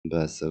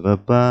Bah ça va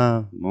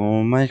pas.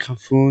 Mon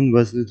microphone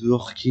was not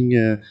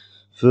working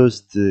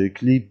first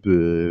clip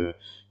que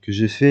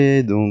j'ai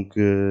fait, donc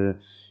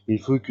il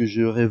faut que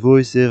je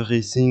revoice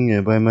everything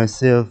by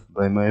myself,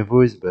 by my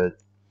voice, but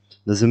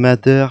doesn't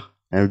matter.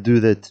 I'll do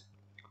that.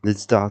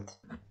 Let's start.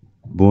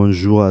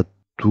 Bonjour à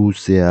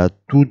tous et à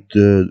toutes.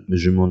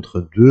 Je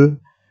montre deux.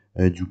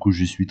 Du coup,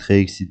 je suis très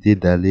excité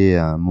d'aller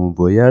à mon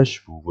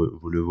voyage.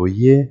 Vous le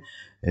voyez.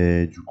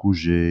 Du coup,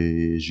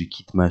 je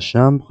quitte ma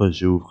chambre,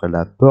 j'ouvre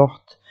la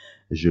porte,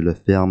 je le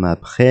ferme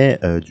après.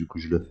 Du coup,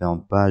 je le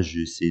ferme pas,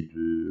 j'essaie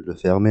de le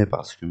fermer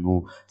parce que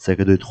mon sac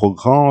à dos est trop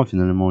grand.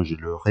 Finalement, je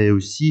le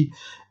réussis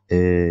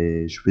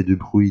et je fais du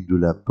bruit de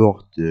la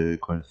porte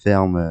quand elle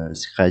ferme.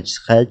 Scratch,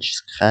 scratch,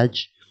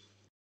 scratch.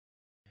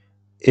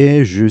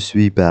 Et je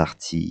suis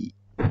parti.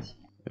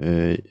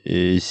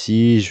 Et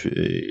ici,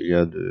 il y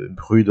a de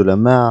bruit de la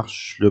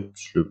marche. Slop,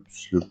 slop,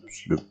 slop,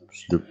 slop,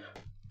 slop.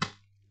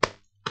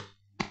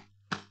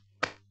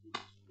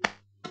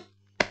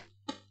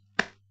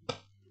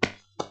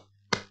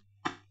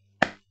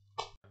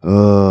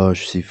 Oh,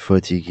 je suis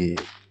fatigué.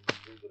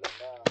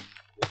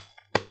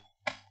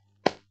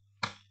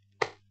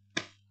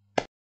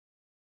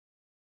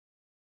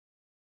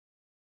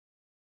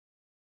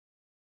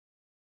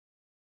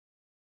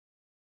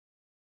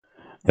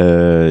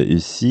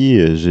 Ici,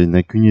 je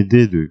n'ai qu'une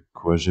idée de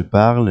quoi je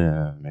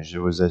parle, mais je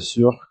vous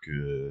assure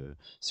que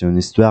c'est une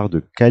histoire de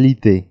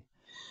qualité.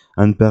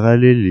 En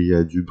parallèle, il y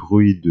a du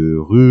bruit de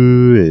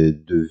rue et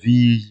de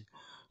vie.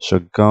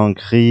 Chacun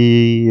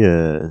crie,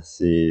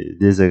 c'est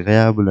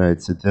désagréable,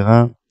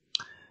 etc.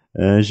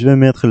 Je vais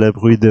mettre le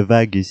bruit de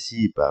vagues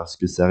ici parce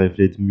que ça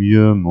reflète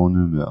mieux mon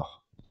humeur.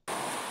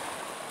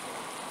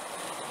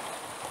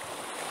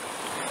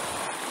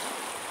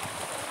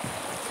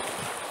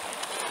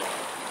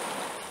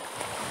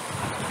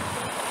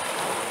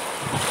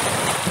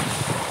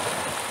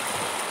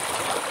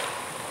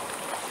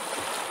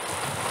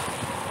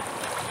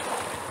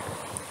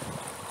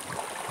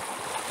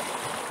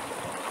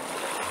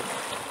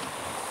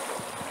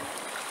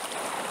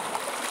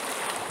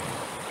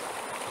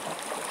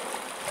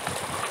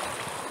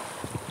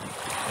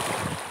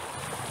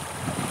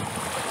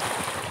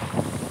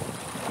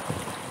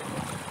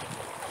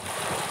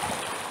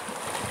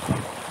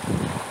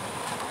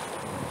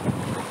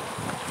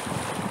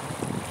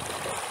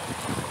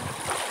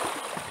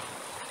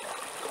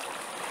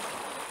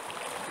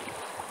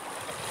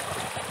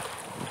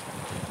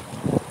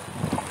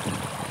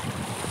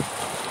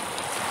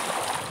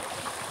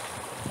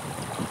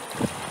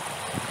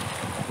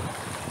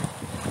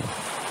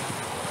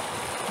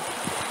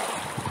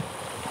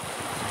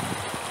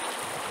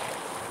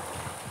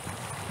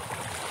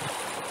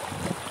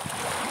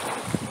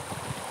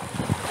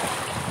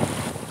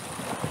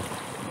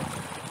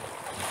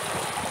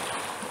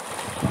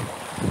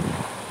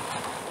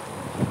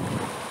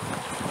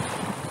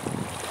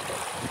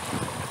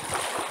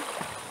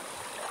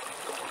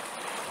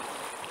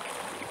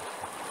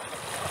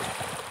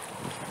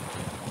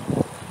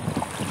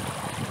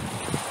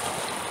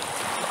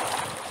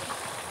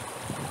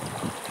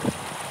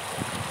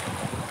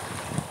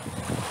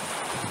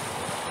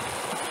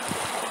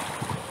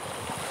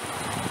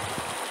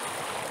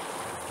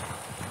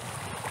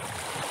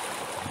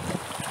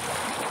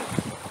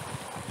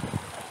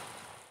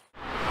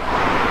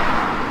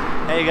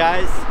 Hey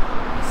guys,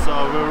 so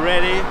we're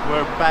ready,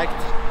 we're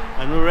packed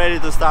and we're ready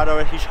to start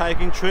our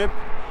hitchhiking trip.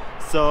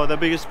 So the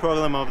biggest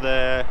problem of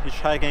the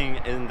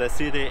hitchhiking in the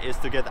city is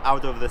to get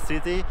out of the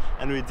city,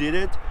 and we did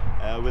it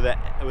with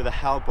the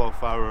help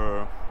of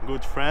our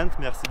good friend.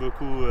 Merci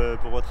beaucoup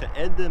pour votre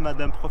aide,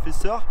 Madame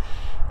Professeur.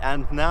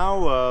 And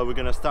now we're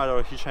gonna start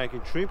our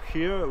hitchhiking trip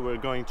here. We're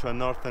going to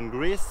northern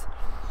Greece,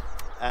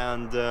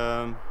 and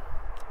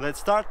let's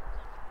start.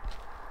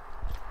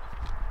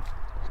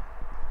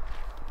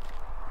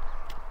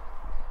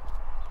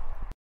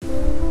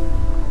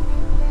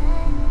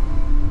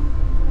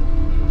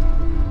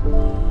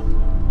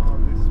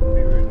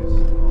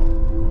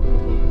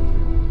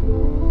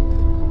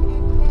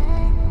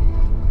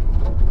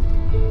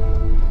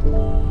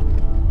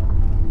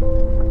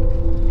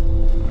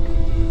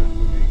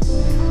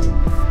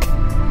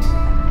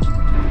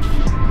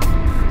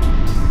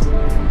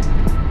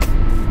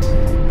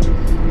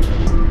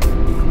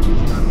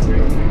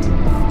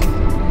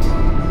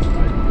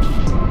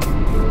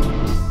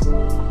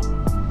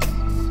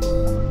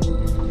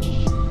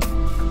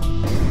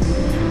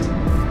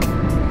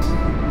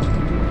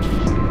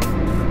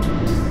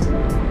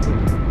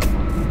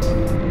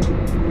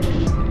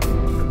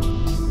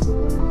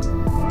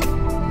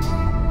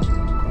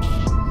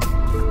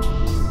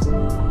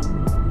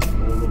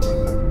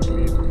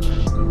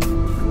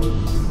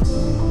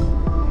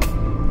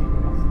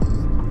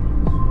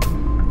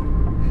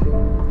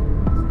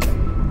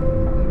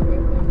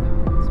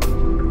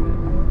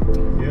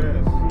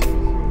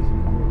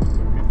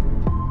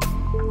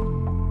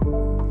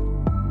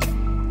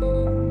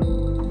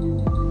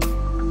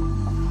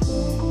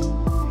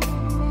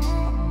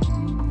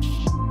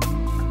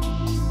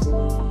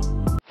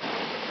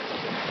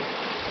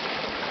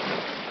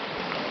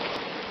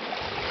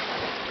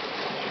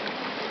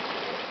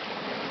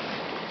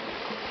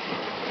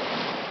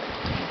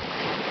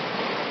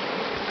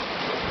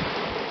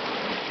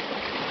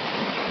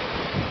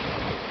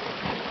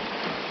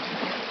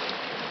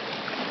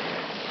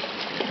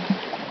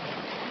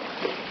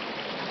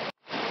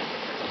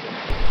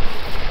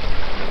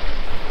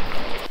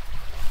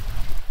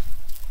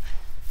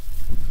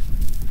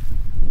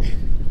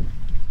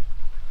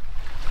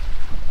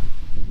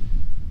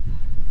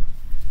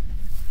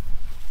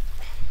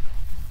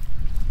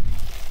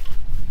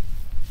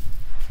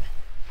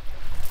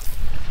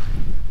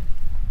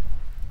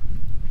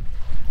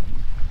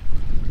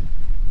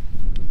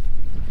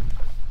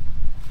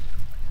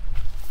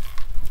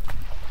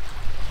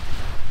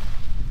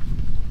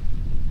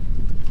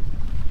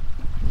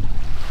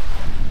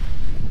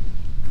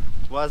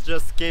 was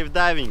just cave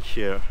diving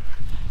here.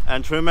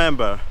 And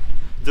remember,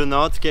 do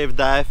not cave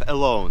dive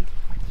alone.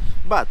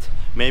 But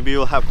maybe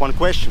you'll have one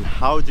question: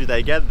 how did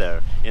I get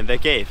there in the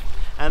cave?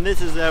 And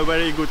this is a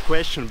very good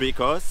question,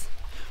 because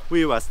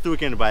we was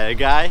taken by a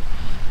guy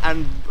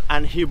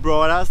and he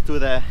brought us to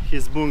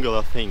his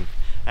bungalow thing.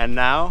 And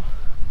now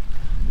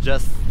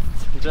just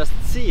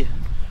see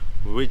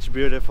which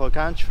beautiful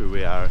country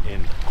we are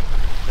in.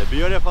 The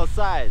beautiful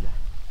side.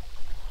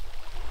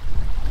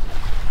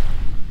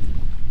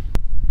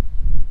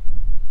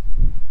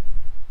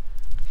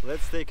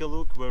 Let's take a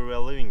look where we're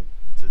living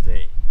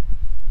today.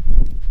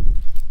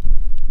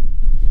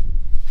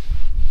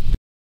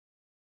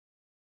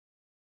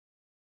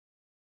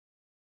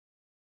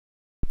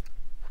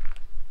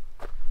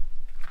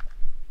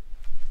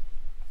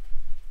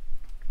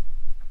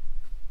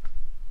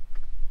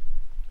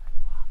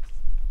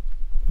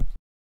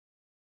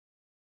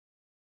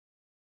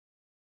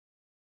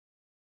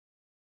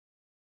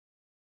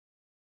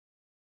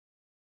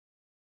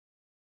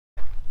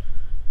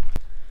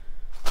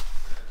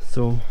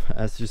 So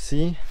as you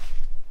see,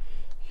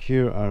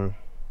 here are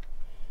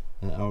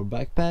our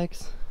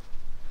backpacks.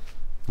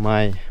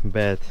 My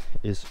bed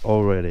is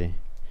already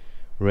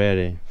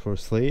ready for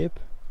sleep.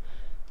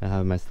 I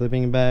have my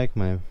sleeping bag,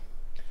 my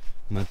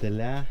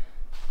matelas,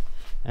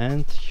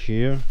 and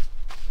here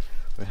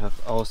we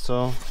have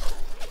also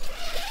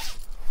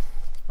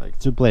like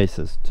 2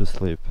 places to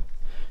sleep.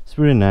 It's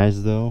pretty nice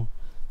though.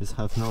 This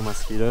have no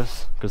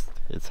mosquitoes because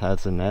it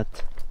has a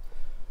net.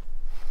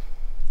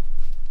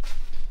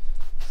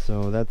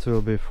 So that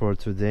will be for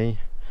today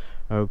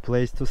our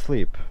place to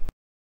sleep.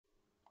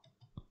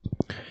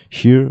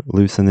 Here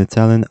lives an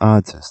Italian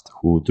artist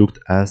who took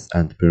us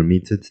and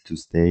permitted to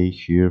stay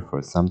here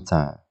for some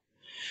time.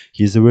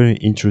 He is a very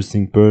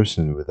interesting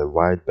person with a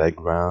wide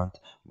background,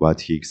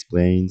 what he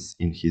explains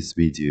in his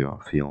video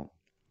film.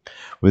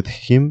 With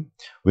him,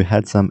 we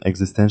had some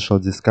existential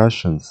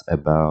discussions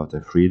about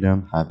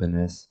freedom,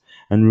 happiness,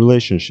 and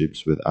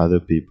relationships with other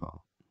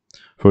people.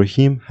 For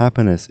him,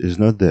 happiness is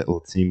not the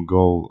ultimate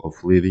goal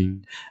of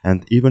living,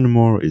 and even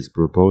more is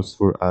proposed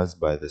for us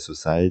by the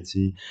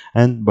society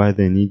and by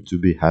the need to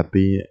be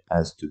happy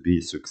as to be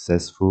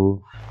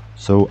successful,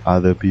 so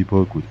other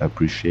people could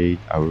appreciate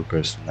our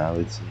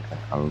personality and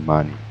our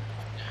money.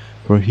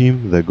 For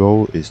him, the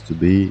goal is to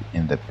be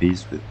in the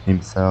peace with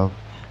himself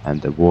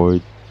and the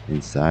void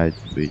inside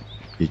with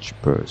each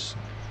person.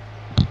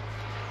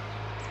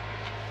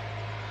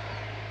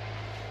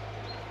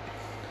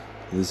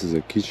 This is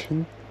a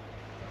kitchen.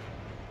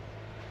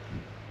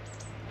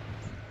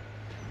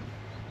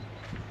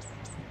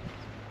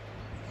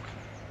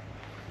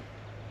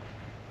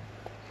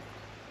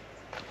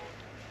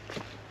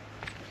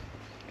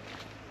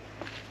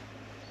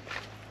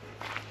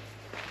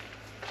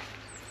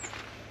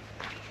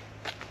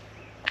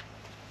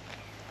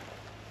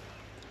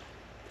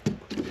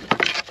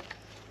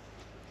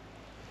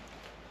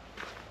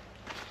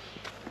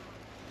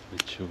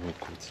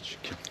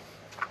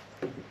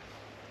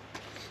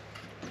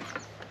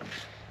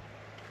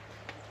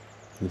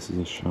 This is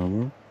a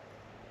shower.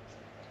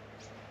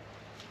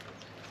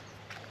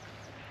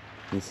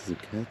 This is a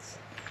cat.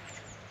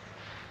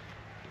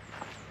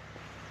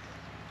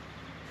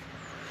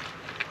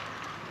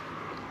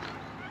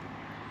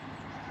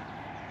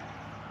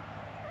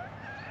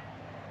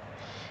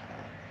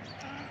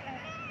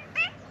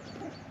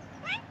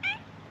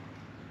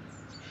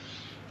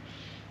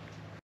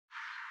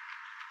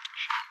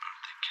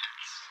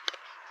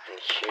 And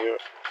here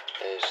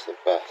is the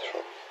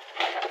bathroom.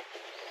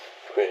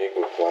 Very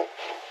good one.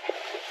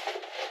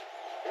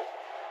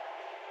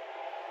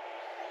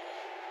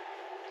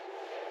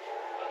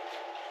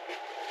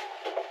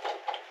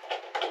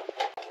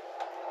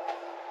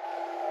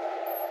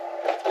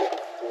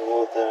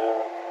 Water.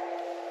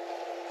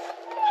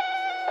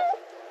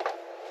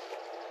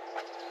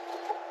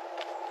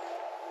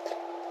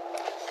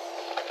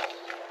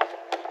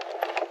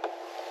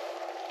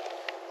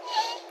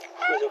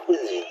 Who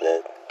is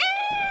that?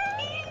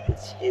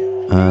 It's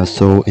you.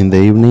 So in the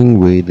evening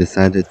we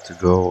decided to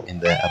go in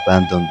the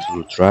abandoned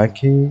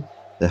Thessaloniki,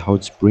 the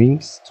hot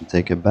springs, to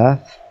take a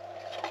bath.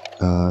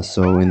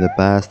 So in the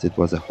past it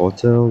was a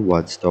hotel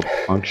what stopped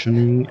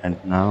functioning,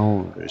 and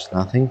now there's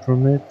nothing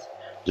from it,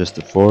 just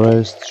the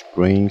forest,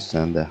 springs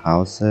and the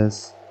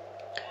houses.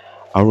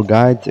 Our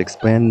guide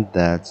explained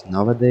that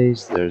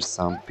nowadays there's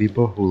some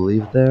people who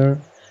live there,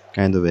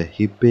 kind of a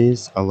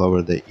hippies all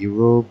over the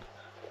Europe,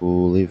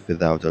 who live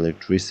without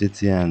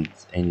electricity and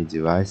any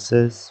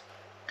devices.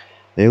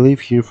 They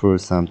live here for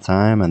some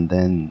time and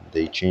then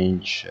they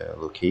change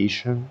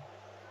location.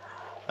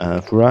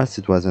 For us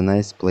it was a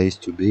nice place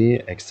to be,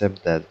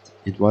 except that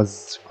it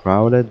was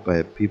crowded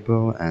by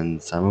people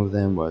and some of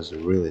them was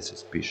really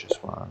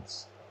suspicious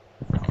ones.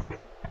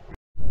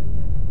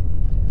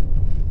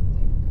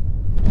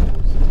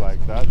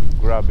 Like that,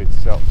 grab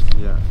itself.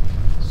 Yeah.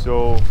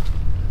 So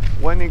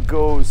when it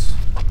goes,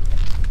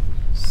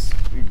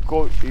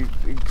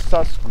 it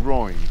starts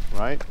growing,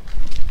 right?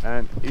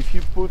 And if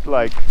you put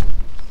like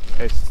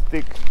a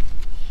stick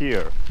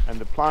here and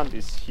the plant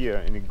is here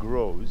and it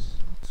grows,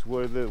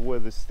 knows where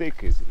the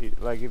stick is.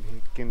 Like if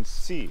he can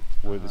see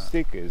where the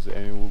stick is,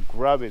 and it will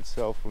grab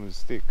itself from the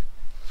stick.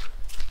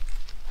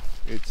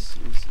 It's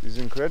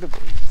incredible.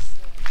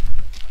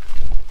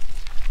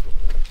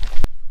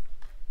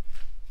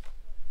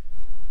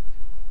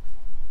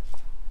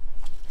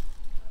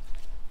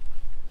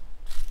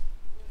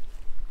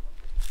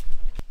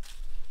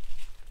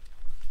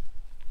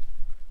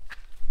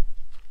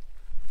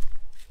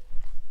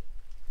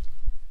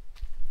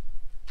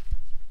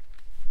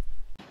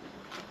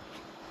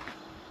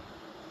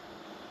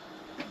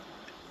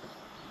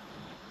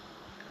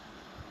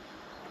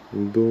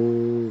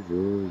 Bon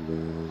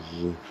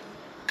volage.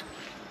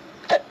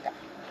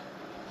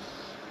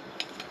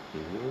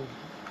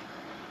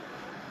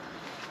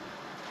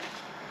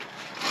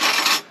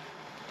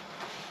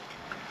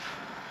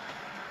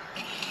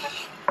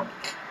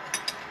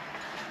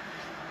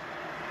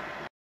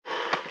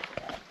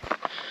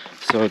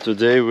 So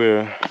today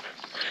we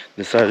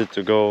decided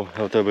to go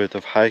a little bit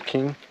of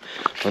hiking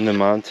on the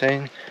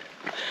mountain,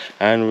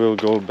 and we'll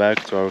go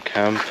back to our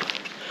camp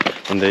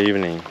in the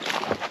evening.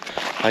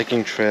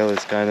 Hiking trail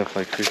is kind of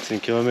like 15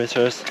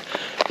 kilometers,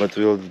 but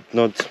we'll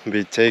not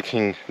be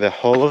taking the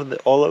whole of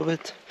all of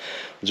it.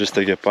 Just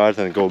take a part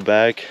and go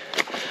back.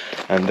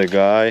 And the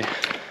guy,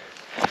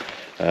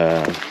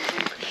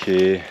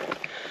 he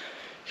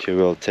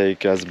will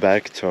take us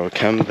back to our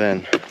camp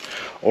then,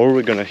 or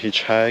we're gonna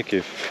hitchhike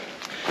if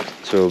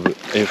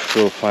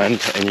we'll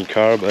find any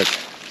car.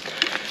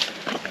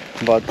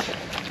 But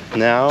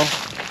now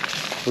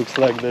looks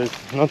like there's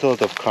not a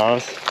lot of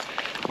cars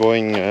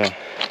going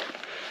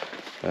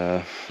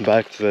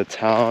back to the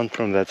town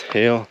from that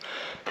hill,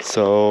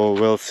 so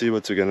we'll see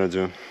what we're gonna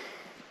do.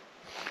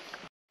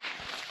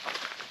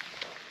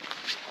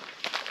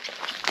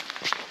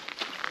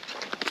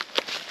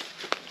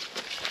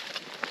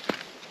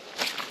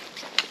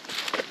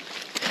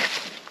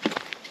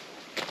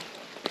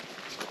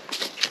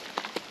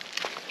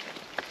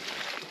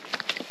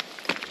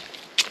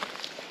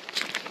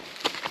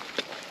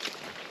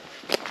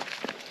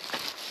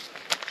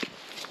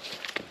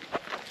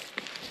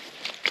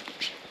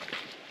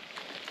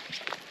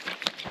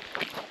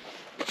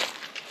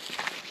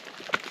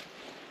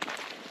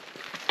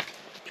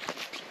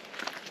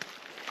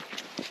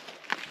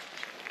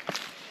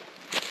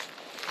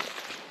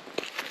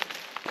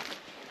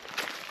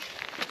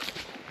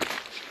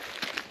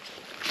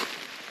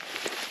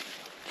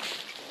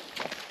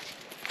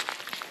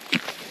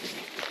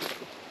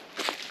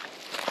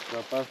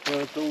 Capaz que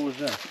это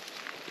уже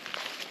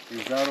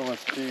из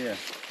Зарвастия.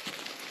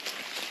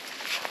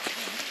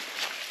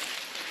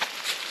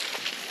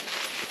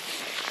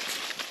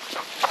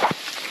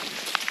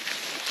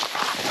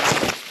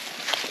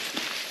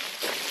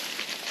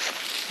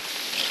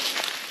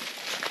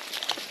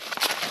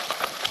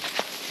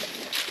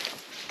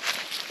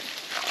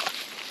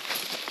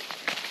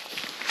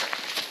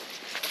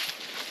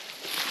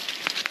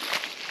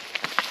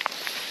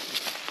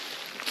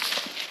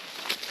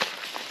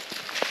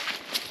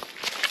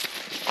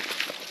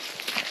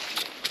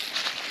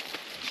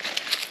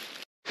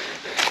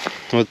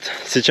 Вот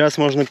сейчас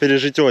можно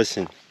пережить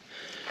осень,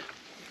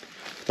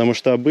 потому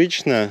что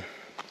обычно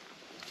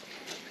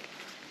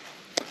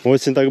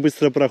осень так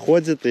быстро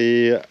проходит,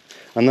 и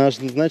она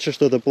значит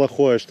что-то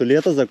плохое, что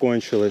лето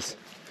закончилось,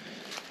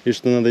 и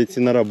что надо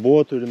идти на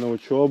работу или на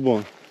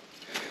учебу.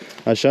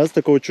 А сейчас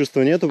такого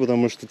чувства нету,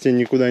 потому что тебе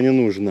никуда не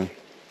нужно.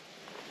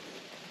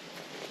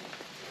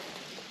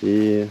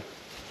 И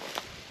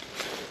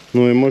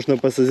можно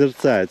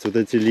посозерцать вот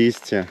эти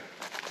листья,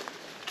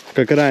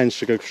 как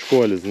раньше, как в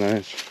школе,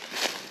 знаешь.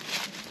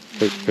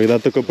 Когда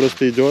только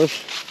просто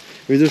идешь,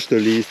 видишь, что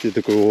листья,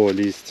 такой, о,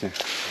 листья.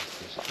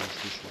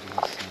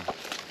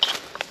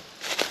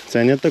 У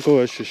тебя нет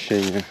такого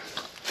ощущения?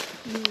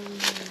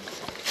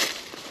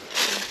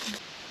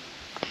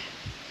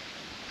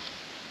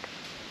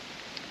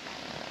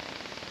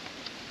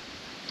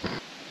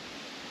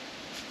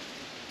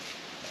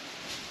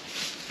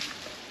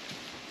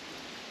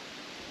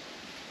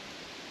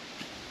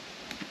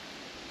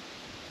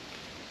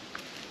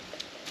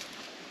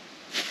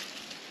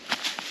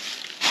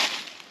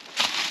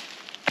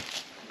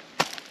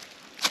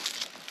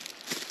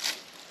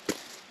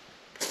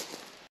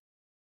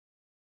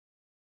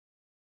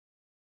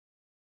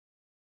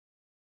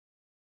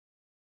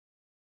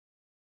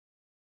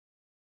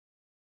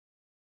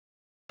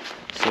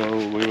 So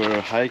we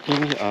were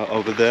hiking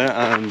over there,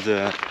 and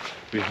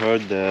we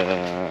heard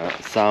the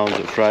sound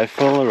of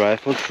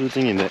rifle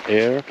shooting in the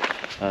air.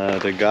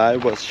 The guy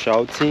was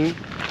shouting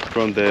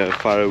from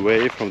far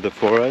away from the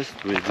forest.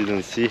 We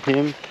didn't see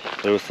him.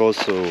 There was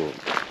also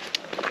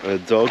a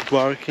dog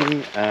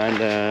barking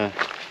and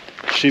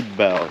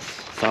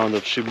sound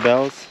of sheep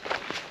bells.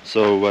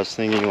 So I was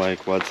thinking,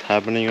 like, what's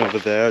happening over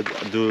there?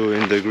 Do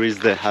in the Greece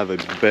they have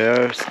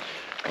bears,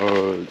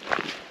 or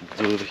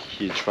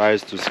he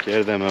tries to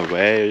scare them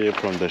away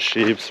from the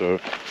sheep, or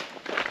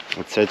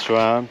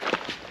etc.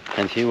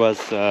 And he was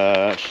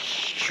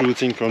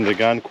shooting from the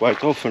gun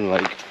quite often,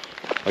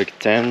 like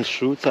 10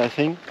 shoots, I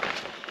think.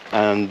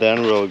 And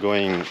then we were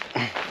going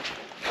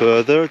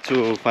further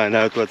to find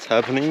out what's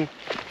happening,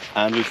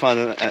 and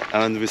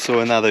we saw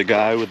another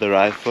guy with a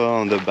rifle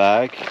on the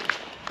back,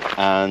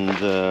 and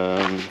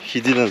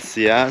he didn't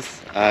see us.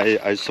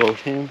 I saw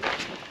him,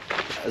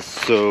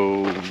 so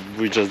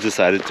we just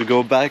decided to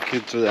go back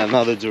to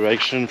another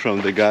direction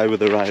from the guy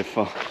with the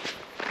rifle.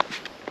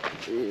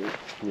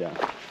 Yeah.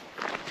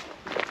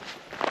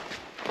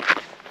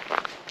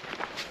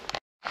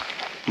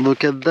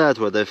 Look at that,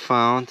 what I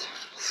found.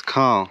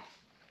 Skull.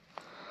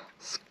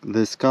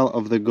 The skull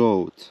of the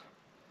goat.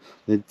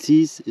 The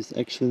teeth is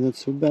actually not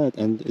so bad,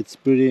 and it's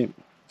pretty,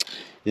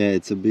 yeah,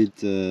 it's a bit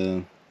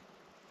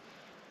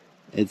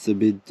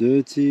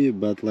dirty,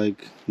 but like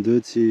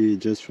dirty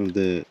just from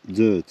the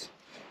dirt,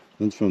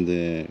 not from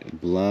the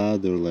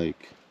blood, or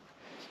like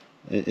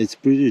it's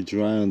pretty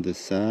dry on the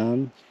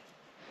sun,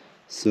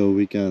 so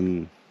we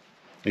can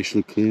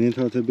actually clean it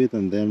out a bit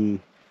and then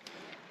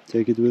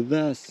take it with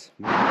us.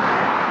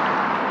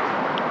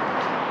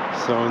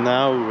 So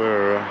now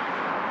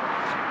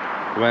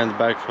went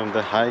back from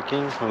the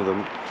hiking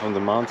from the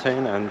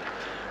mountain, and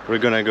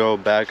we're gonna go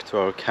back to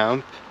our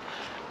camp,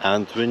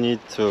 and we need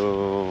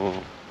to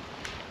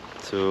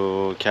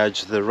catch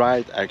the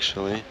ride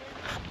actually.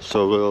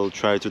 So we'll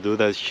try to do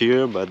that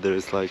here, but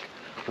there's like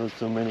not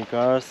so many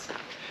cars.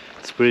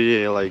 It's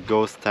pretty like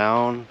ghost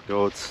town,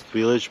 ghost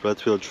village,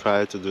 but we'll try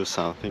to do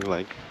something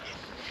like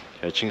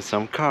catching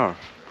some car,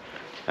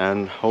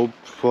 and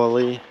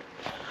hopefully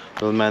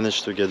we'll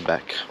manage to get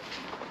back.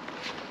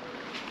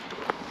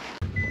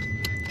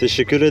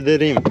 Teşekkür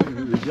ederim.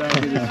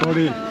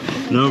 Sorry.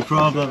 No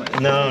problem.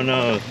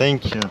 No,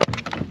 thank you.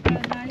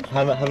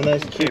 Have a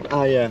nice trip.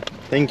 Ah, yeah.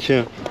 Thank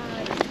you.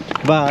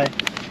 Bye.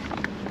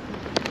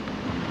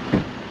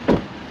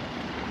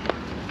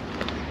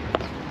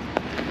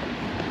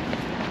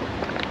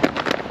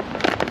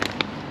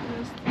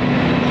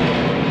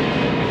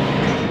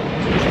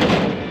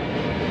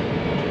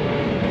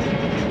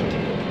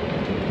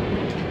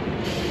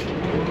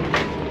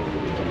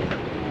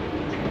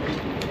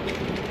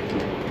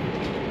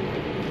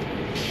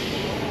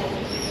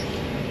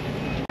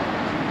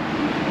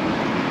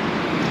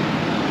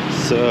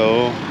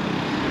 So,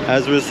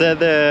 as we said,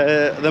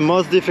 the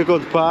most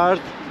difficult part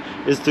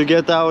is to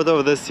get out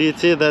of the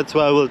city. That's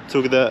why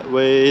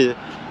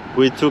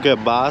we took a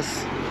bus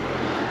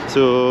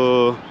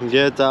to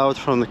get out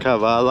from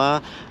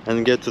Kavala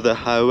and get to the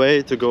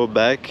highway to go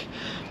back,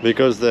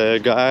 because the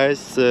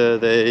guys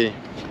they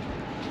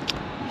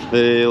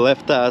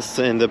left us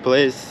in the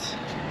place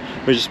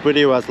which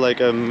was like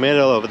a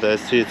middle of the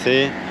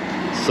city,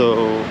 so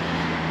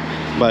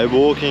by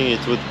walking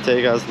it would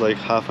take us like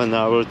half an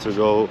hour to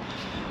go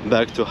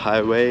back to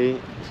highway,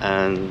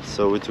 and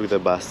so we took the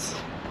bus,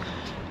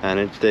 and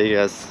it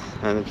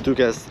took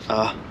us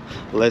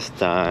less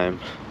time.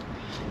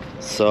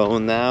 So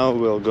now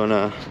we're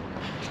gonna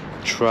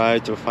try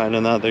to find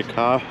another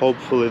car.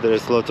 Hopefully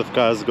there's a lot of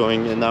cars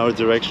going in our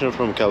direction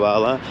from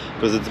Kavala,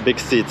 because it's a big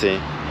city.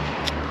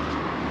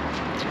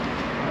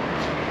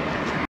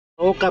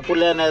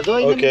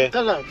 Okay.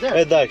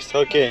 Εντάξει,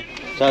 okay.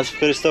 Σας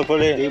ευχαριστώ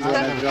πολύ.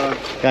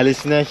 Καλή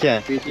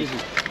συνέχεια.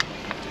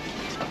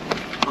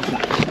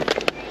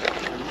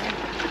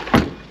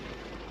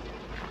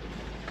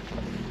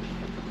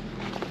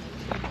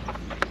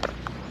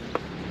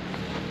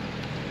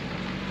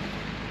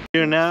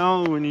 Here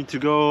now we need to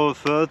go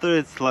further.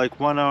 It's like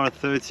 1 hour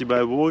 30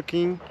 by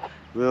walking.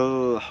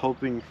 We're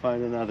hoping to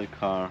find another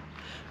car,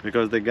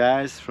 because the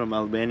guys from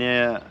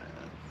Albania,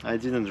 I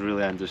didn't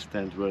really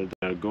understand where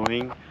they're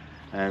going,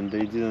 and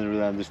they didn't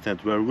really understand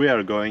where we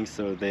are going,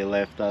 so they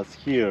left us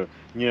here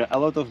near a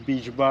lot of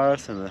beach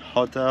bars and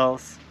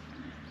hotels,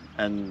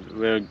 and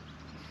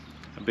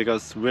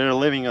because we're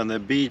living on the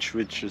beach,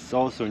 which is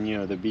also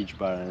near the beach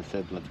bar, and I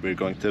said that we're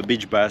going to a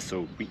beach bar,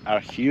 so we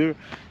are here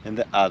in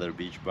the other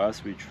beach bars,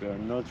 which we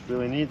are not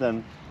really neat,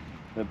 and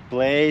the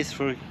place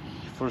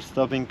for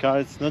stopping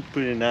cars, it's not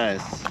pretty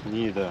nice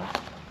neither.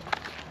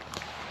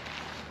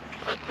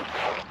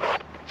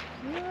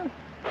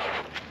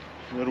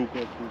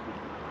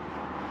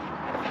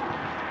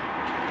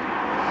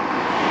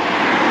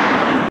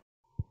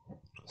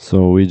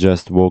 So we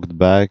just walked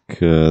back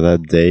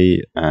that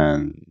day,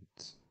 and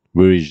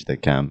we reached the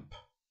camp.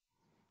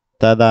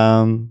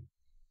 Ta-da!